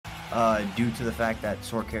due to the fact that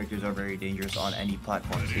sword characters are very dangerous on any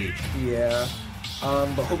platform stage. Yeah.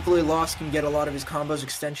 But hopefully Loftz can get a lot of his combos,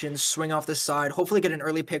 extensions, swing off the side, hopefully get an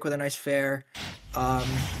early pick with a nice fair.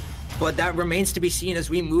 But that remains to be seen as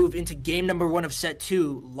we move into game number 1 of set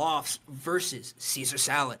 2, Loftz versus Caesar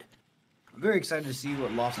Salad. I'm very excited to see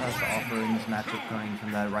what Loftz has to offer in this matchup coming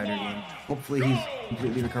from that Rider game. Hopefully he's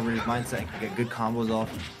completely recovered his mindset and can get good combos off.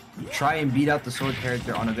 Try and beat out the sword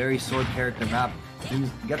character on a very sword character map. He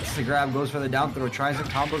gets the grab, goes for the down throw, tries some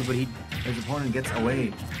combos, but his opponent gets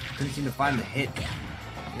away. Couldn't seem to find the hit.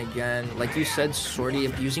 And again, like you said,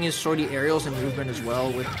 Swordy using his Swordy aerials and movement as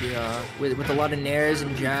well with a lot of nairs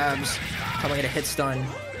and jabs, coming at a hit stun.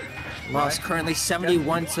 Loftz currently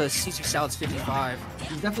 71 to Caesar Salad's 55.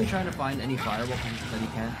 He's definitely trying to find any fireball that he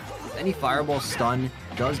can. Any fireball stun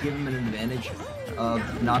does give him an advantage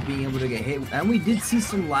of not being able to get hit. And we did see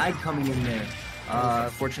some lag coming in there.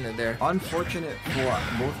 Unfortunate there. Unfortunate for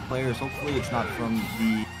both players. Hopefully it's not from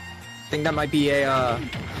the... I think that might be a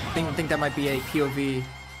think that might be a POV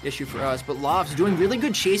issue for us. But Loftz doing really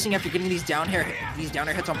good chasing after getting these down air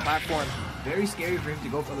hits on platform. Very scary for him to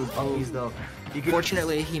go for those uppies though.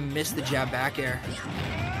 Fortunately, he missed the jab back air.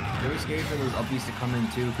 Very scary for those uppies to come in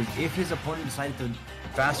too, because if his opponent decided to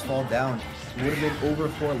fast fall down, it would have been over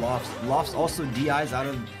for Loftz. Loftz also DIs out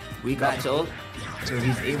of weak up tilt, so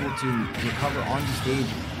he's able to recover onto stage,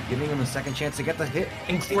 giving him a second chance to get the hit.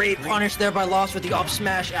 And great punish there by Loftz with the up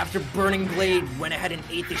smash after Burning Blade went ahead and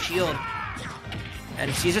ate the shield.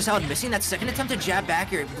 And Caesar Salad missing that second attempt at jab back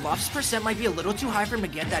here. Loftz's percent might be a little too high for him to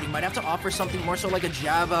get that. He might have to offer something more so like a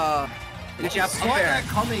jab, saw that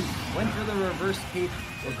coming, went for the reverse cape,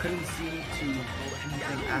 but couldn't seem to go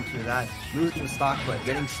anything after that. Losing the stock, but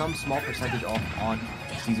getting some small percentage off on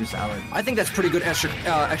Caesar Salad. I think that's pretty good extra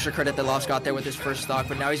credit that Loftz got there with his first stock,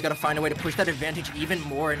 but now he's got to find a way to push that advantage even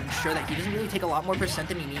more and ensure that he doesn't really take a lot more percent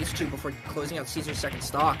than he needs to before closing out Caesar's second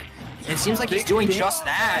stock. And it seems like he's doing just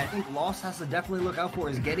that. I think Loftz has to definitely look out for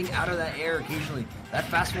is getting out of that air occasionally. That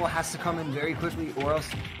fastball has to come in very quickly, or else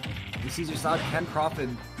Caesar Salad can profit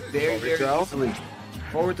very easily.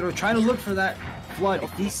 Forward throw, trying to look for that flood.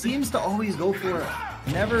 He seems to always go for it.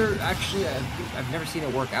 Never actually, I've never seen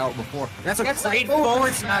it work out before. That's a great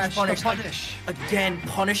forward smash punish. Again,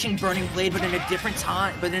 punishing Burning Blade, but in a different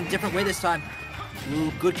time, but in a different way this time.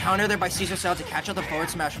 Ooh, good counter there by Caesar Salad to catch out the forward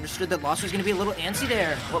smash. Understood that Loftz was going to be a little antsy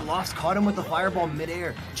there. But Loftz caught him with the fireball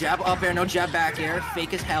midair. Jab up air, no jab back air.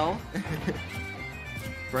 Fake as hell.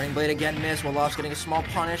 Burning Blade again missed while Loftz getting a small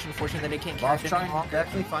punish. Unfortunately, that he can't catch it. Trying to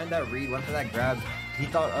definitely find that read, went for that grab. He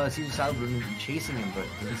thought Caesar Salad would be chasing him, but it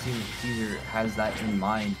doesn't seem that Caesar has that in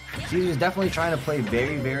mind. Caesar's definitely trying to play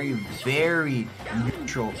very, very, very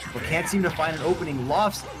neutral, but can't seem to find an opening.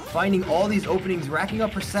 Loftz finding all these openings, racking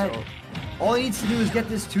up percent. All he needs to do is get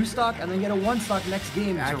this 2-stock and then get a 1-stock next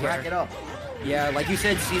game to rack it up. Yeah, like you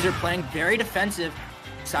said, Caesar playing very defensive.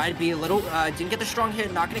 Side B a little, didn't get the strong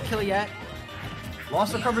hit, not going to kill yet.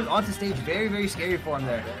 Loftz recovers onto stage, very, very scary for him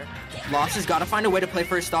there. Loftz has got to find a way to play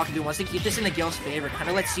for his stock if he wants to keep this in the Gale's favor. Kind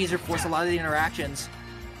of let Caesar force a lot of the interactions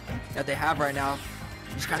that they have right now.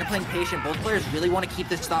 Just kind of playing patient. Both players really want to keep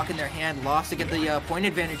this stock in their hand. Loftz to get the point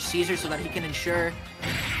advantage, Caesar, so that he can ensure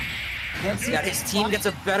that his team gets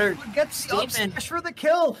a better statement. For the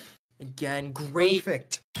kill. Again, great.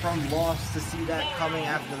 Perfect from Loftz to see that coming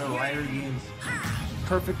after the Rider games.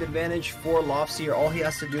 Perfect advantage for Loftz here. All he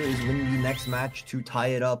has to do is win the next match to tie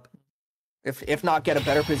it up. If not, get a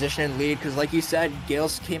better position and lead, because like you said,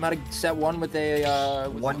 Gales came out of set 1 with a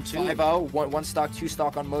 1-2, 1 stock, 2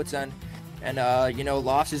 stock on Mozen. And you know,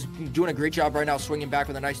 Loftz is doing a great job right now, swinging back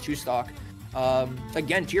with a nice 2 stock.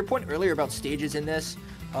 Again, to your point earlier about stages in this,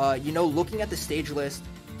 you know, looking at the stage list,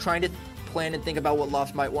 trying to plan and think about what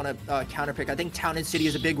Loftz might want to counterpick. I think Town and City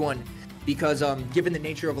is a big one, because given the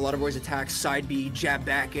nature of a lot of Roy's attacks, side B, jab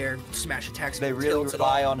back air, smash attacks, they really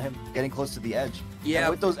rely on him getting close to the edge. Yeah,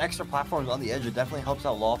 and with those extra platforms on the edge, it definitely helps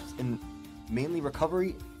out Loftz in mainly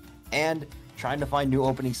recovery and trying to find new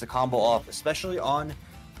openings to combo off, especially on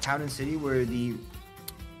Town and City where the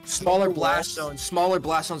smaller blast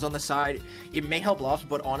zones on the side. It may help Loftz,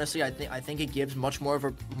 but honestly, I think it gives much more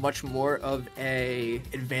of a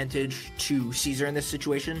advantage to Caesar in this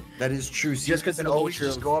situation. That is true. Caesar can always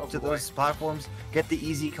just go up to those platforms, get the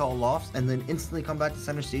easy call Loftz, and then instantly come back to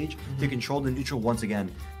center stage to control the neutral once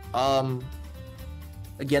again.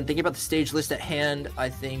 Again, thinking about the stage list at hand, I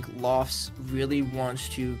think Loftz really wants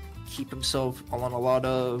to keep himself on a lot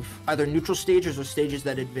of either neutral stages or stages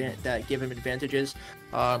that give him advantages.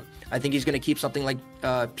 I think he's going to keep something like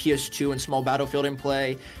PS2 and small battlefield in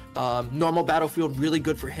play. Normal battlefield, really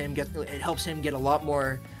good for him. It helps him get a lot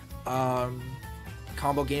more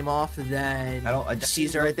combo game off than I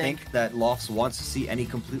Ceasar, I think. that Loftz wants to see any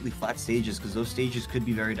completely flat stages, because those stages could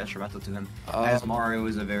be very detrimental to him, as Mario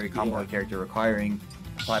is a very combo character requiring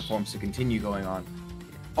platforms to continue going on.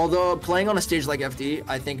 Although playing on a stage like FD,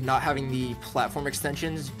 I think not having the platform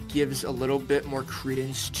extensions gives a little bit more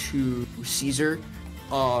credence to Ceasar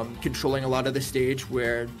controlling a lot of the stage,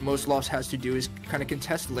 where most Loftz has to do is kind of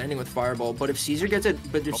contest landing with Fireball. But if Ceasar gets it,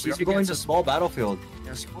 Ceasar going to small battlefield,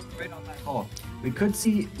 right on that call. We could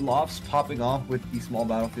see Loftz popping off with the small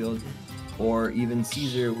battlefield, or even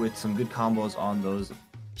Ceasar with some good combos on those.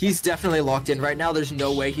 He's definitely locked in right now. There's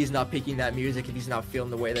no way he's not picking that music if he's not feeling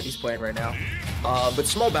the way that he's playing right now. But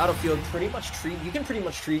small battlefield, you can pretty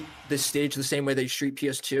much treat this stage the same way that you treat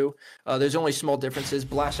PS2. There's only small differences.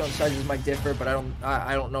 Blast zone sizes might differ, but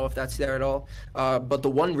I don't know if that's there at all. But the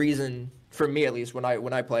one reason, for me at least, when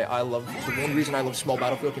I play, the one reason I love small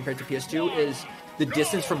battlefield compared to PS2 is the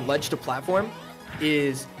distance from ledge to platform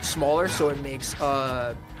is smaller, so it makes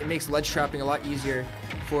ledge trapping a lot easier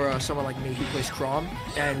for someone like me who plays Chrom,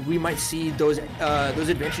 and we might see those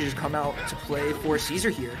advantages come out to play for Ceasar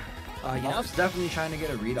here. Loftz definitely trying to get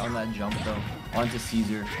a read on that jump though onto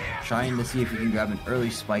Ceasar, trying to see if he can grab an early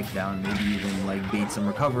spike down, maybe even like bait some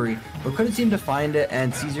recovery, but couldn't seem to find it,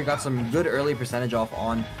 and Ceasar got some good early percentage off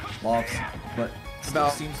on Loftz, but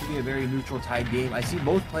still seems to be a very neutral tied game. I see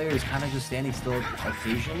both players kind of just standing still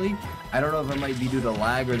occasionally. I don't know if it might be due to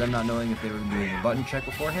lag or them not knowing if they were doing a button check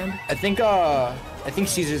beforehand. I think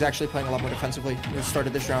Ceasar's actually playing a lot more defensively at the start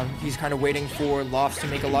of this round. He's kind of waiting for Loftz to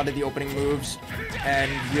make a lot of the opening moves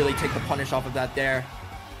and really take the punish off of that there.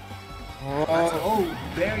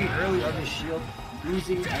 Very early on the shield,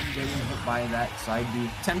 losing and getting hit by that side B.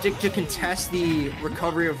 Attempting to contest the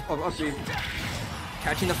recovery of upgrade.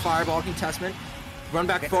 Catching the fireball contestment. Run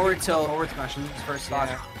back forward till forward smash, loses first stock.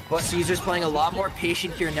 But Ceasar's playing a lot more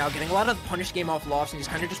patient here now, getting a lot of the punish game off Loftz, and he's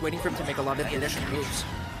kind of just waiting for him to make a lot of the initial moves.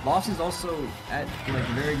 Loftz is also at like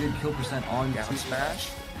very good kill percent on down smash.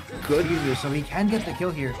 Good user, so he can get the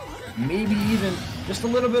kill here. Maybe even just a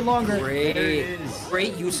little bit longer.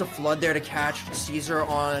 Great use of Flood there to catch Ceasar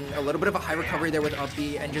on a little bit of a high recovery there with up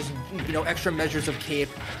B, and just extra measures of cape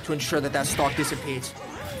to ensure that that stock dissipates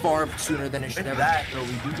far sooner than it should ever. That though,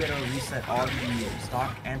 we do get a reset on the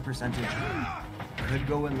stock and percentage. Could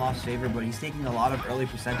go in Loft's favor, but he's taking a lot of early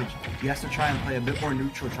percentage. He has to try and play a bit more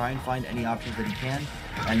neutral, try and find any options that he can,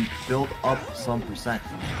 and build up some percent.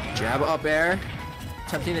 Jab up air,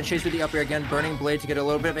 attempting to chase with the up air again, burning blade to get a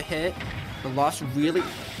little bit of a hit. But Loftz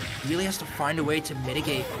really has to find a way to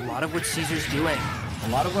mitigate a lot of what Ceasar's doing. A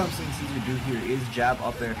lot of what I'm seeing Ceasar do here is jab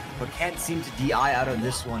up air, but can't seem to DI out of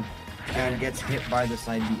this one, and gets hit by the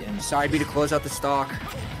side B in. Side B to close out the stock.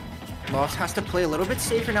 Loftz has to play a little bit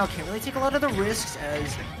safer now, can't really take a lot of the risks,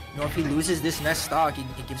 as if he loses this next stock,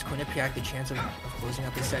 it gives Quinnipiac the chance of closing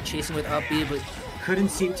out the set, chasing with up B, but couldn't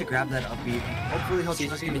seem to grab that up B. Hopefully he'll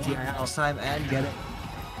just get a DI out this time and get it.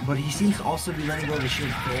 But he seems to also be letting go of the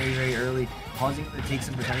shield very early, causing him to take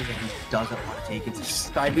some percentage that he doesn't want to take. It's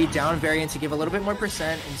side B down variant to give a little bit more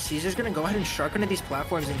percent, and Ceasar's gonna go ahead and shark into these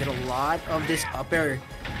platforms and get a lot of this up air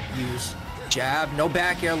use. Jab, no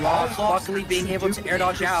back air, Loftz luckily being able to air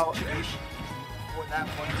dodge out.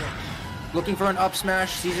 Looking for an up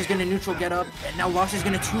smash, Ceasar's gonna neutral get up, and now Loftz is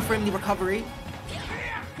gonna 2-frame the recovery.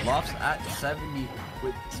 Loftz at 70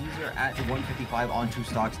 with Ceasar at 155 on 2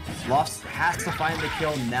 stocks. Loftz has to find the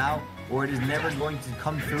kill now, or it is never going to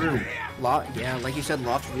come through. Yeah, like you said,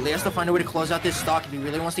 Loftz really has to find a way to close out this stock if he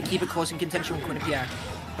really wants to keep it close in contention with Quinnipiac.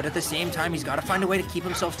 But at the same time, he's got to find a way to keep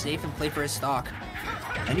himself safe and play for his stock.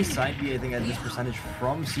 Any side B, I think, at this percentage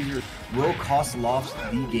from Ceasar will cost Loftz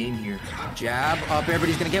the game here. Jab, up air, but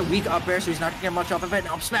he's going to get weak up air, so he's not going to get much off of it.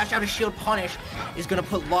 Now, smash out of shield punish is going to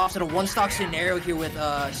put Loftz in a one-stock scenario here with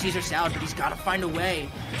Ceasar Salad, but he's got to find a way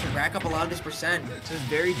to rack up a lot of this percent. This is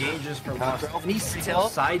very dangerous for Loftz. And he's still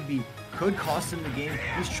side B. Could cost him the game.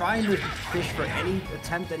 He's trying to push for any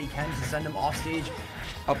attempt that he can to send him off stage.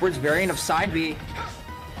 Upwards variant of side B.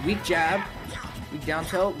 Weak jab. Weak down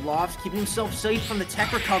tilt. Loftz keeping himself safe from the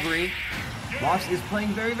tech recovery. Loftz is playing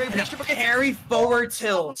very patient. Parry forward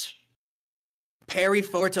tilt. Parry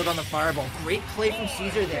forward tilt on the fireball. Great play from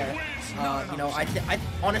Ceasar there.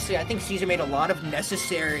 Honestly, I think Ceasar made a lot of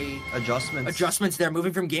necessary adjustments there,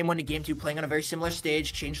 moving from game 1 to game 2, playing on a very similar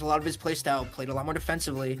stage, changed a lot of his playstyle, played a lot more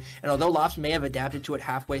defensively, and although Loftz may have adapted to it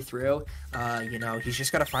halfway through, he's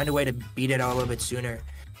just got to find a way to beat it out a little bit sooner.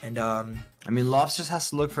 And Loftz just has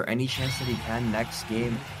to look for any chance that he can next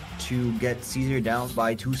game to get Ceasar down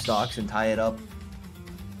by 2 stocks and tie it up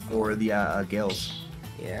for the Gales.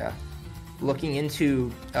 Yeah. Looking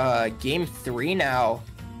into game 3 now,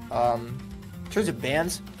 terms of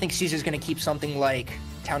bans, I think Ceasar's going to keep something like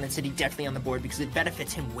Town and City definitely on the board because it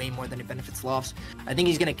benefits him way more than it benefits Loftz. I think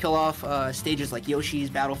he's going to kill off stages like Yoshi's,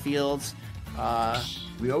 Battlefields.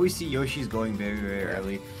 We always see Yoshi's going very, very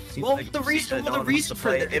early. Seems Well, like the reason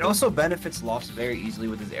for it also benefits Loftz very easily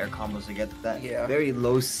with his air combos to get that very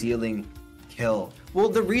low ceiling kill. Well,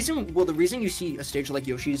 the reason you see a stage like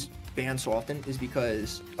Yoshi's banned so often is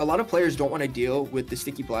because a lot of players don't want to deal with the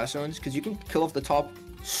sticky blast zones because you can kill off the top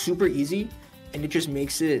super easy, and it just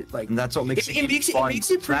makes it like. And that's what makes it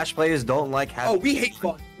makes it Smash players don't like having. Oh, we hate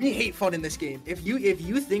fun. We hate fun in this game. If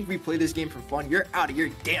you think we play this game for fun, you're out of your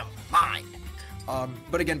damn mind.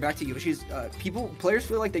 But again, back to Yoshi's, players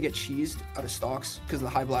feel like they get cheesed out of stocks because of the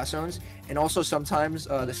high blast zones, and also sometimes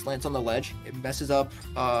the slants on the ledge, it messes up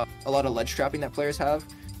a lot of ledge trapping that players have.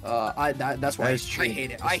 That's why I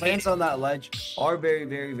hate it. The slants on that ledge are very,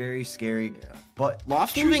 very, very scary. Yeah. But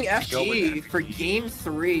Loftz moving FG for game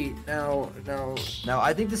 3. Now,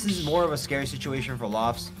 I think this is more of a scary situation for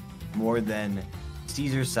Loftz more than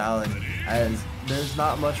Ceasar Salad, as there's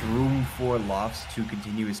not much room for Loftz to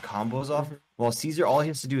continue his combos off. While Ceasar, all he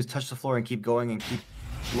has to do is touch the floor and keep going and keep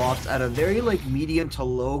Loftz at a very like medium to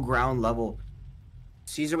low ground level.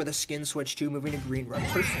 Ceasar with a skin switch too, moving to green red.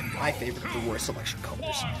 Personally, my favorite of the war selection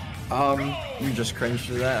colors. You just cringe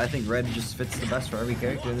to that. I think red just fits the best for every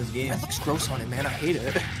character in this game. That looks gross on it, man. I hate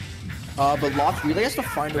it. But Loftz really has to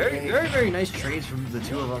find a way. Very, very nice trades from the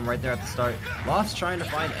two of them right there at the start. Loftz trying to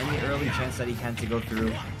find any early chance that he can to go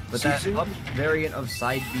through. But that up variant of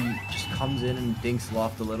side B just comes in and dinks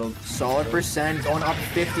Loftz a little. Solid percent, going up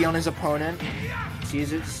 50 on his opponent.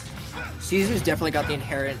 Ceasar's definitely got the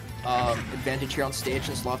inherent advantage here on stage,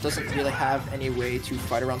 since Loftz doesn't really have any way to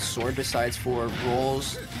fight around sword besides for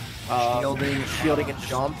rolls, shielding and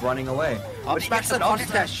jump, running away. Up smash that up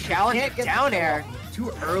smash, challenge down air.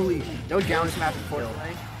 Too early. No down smash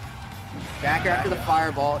unfortunately. Back after the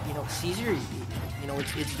fireball. You know, Ceasar,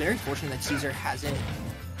 it's very fortunate that Ceasar hasn't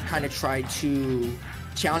kind of tried to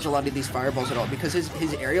challenge a lot of these fireballs at all, because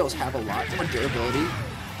his aerials have a lot more durability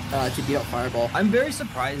to beat up fireball. I'm very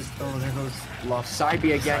surprised. Oh, there goes Loftz. Side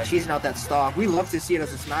B again, cheesing out that stock. We love to see it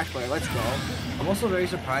as a Smash player. Let's go. I'm also very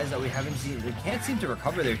surprised that we haven't seen. They can't seem to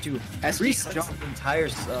recover there too. Resets the entire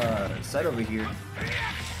set over here.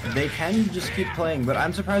 They can just keep playing, but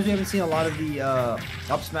I'm surprised we haven't seen a lot of the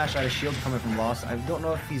up smash out of shield coming from Loftz. I don't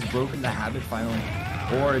know if he's broken the habit finally,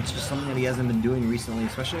 or it's just something that he hasn't been doing recently,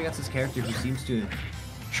 especially against this character who seems to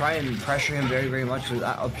try and pressure him very, very much. So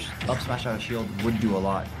that up smash out of shield would do a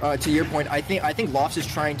lot. To your point, I think Loftz is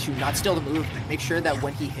trying to not steal the move, make sure that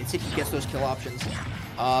when he hits it, he gets those kill options.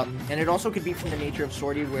 And it also could be from the nature of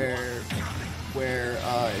Swordy, where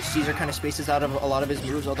Ceasar kind of spaces out of a lot of his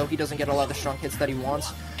moves, although he doesn't get a lot of the strong hits that he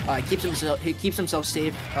wants. He keeps himself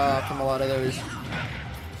safe from a lot of those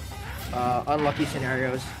unlucky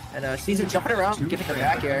scenarios. And Ceasar jumping around, getting the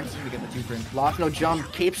back air. Loftz no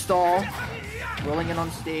jump, cape stall, rolling in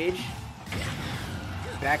on stage.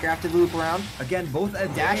 Back air after the loop around. Again, both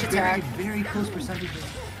at dash attack, very close percentages.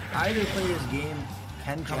 Either player's game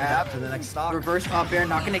can come back to the next stock. Reverse up air,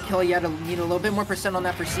 not going to kill yet. Need a little bit more percent on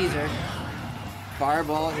that for Ceasar.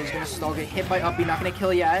 Fireball, and he's going to stall, get hit by uppy, not going to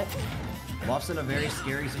kill yet. Loftz in a very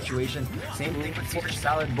scary situation. Same thing with Ceasar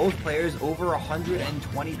Salad. Both players over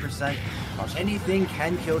 120%. Anything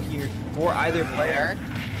can kill here for either player.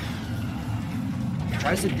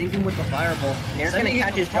 Tries to dink him with the fireball. Nair's going to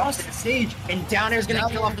catch his cross at the stage, and down air's going to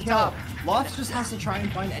kill off the top. Loftz just has to try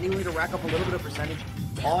and find any way to rack up a little bit of percentage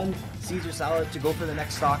on Ceasar Salad to go for the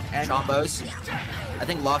next stock and combos. I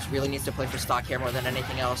think Loftz really needs to play for stock here more than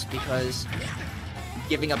anything else, because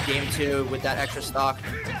giving up game 2 with that extra stock.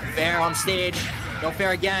 Fair on stage. No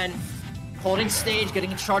fair again. Holding stage,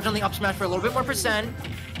 getting a charge on the up smash for a little bit more percent.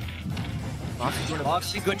 Loftz is doing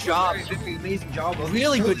a good job. Very amazing job.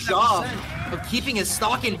 Really good job of keeping his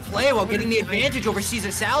stock in play while getting the advantage over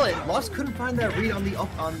Ceasar Salad. Loftz couldn't find that read on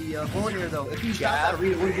the forward air though. If he got that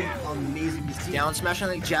read, it would have been amazing to see. Down smash on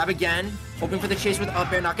the jab again. Hoping for the chase with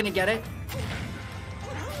up air, not going to get it.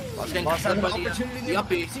 Loftz had an opportunity there.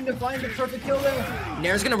 Uppy. Seemed to find the perfect kill there.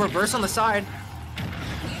 Nair's going to reverse on the side.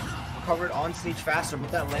 Recovered on stage faster,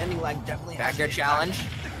 but that landing lag definitely back air challenge.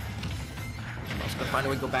 Loftz going to find a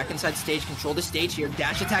way to go back inside stage, control the stage here.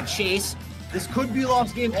 Dash attack chase. This could be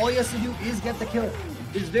Loft's game. All he has to do is get the kill.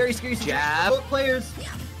 It's very scary. Jab. Both players.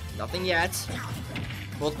 Nothing yet.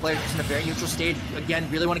 Both players just in a very neutral stage. Again,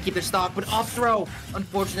 really want to keep their stock, but up throw.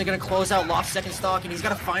 Unfortunately, going to close out Loft's second stock, and he's got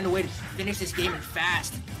to find a way to finish this game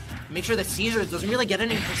fast. Make sure that Ceasar doesn't really get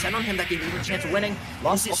any percent on him that gives him a chance of winning.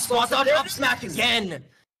 Loftz is spot on up smack again.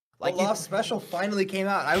 Like Loft's special finally came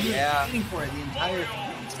out. I was waiting for it the entire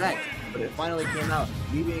set, but it finally came out,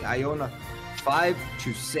 leaving Iona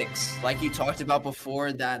 5-6. Like you talked about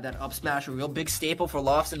before, that up smash, a real big staple for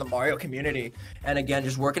Loftz in the Mario community. And again,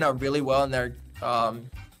 just working out really well in there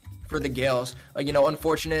for the Gales. You know,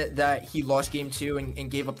 unfortunate that he lost game 2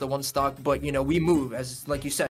 and gave up the 1 stock, but, you know, we move, as like you said.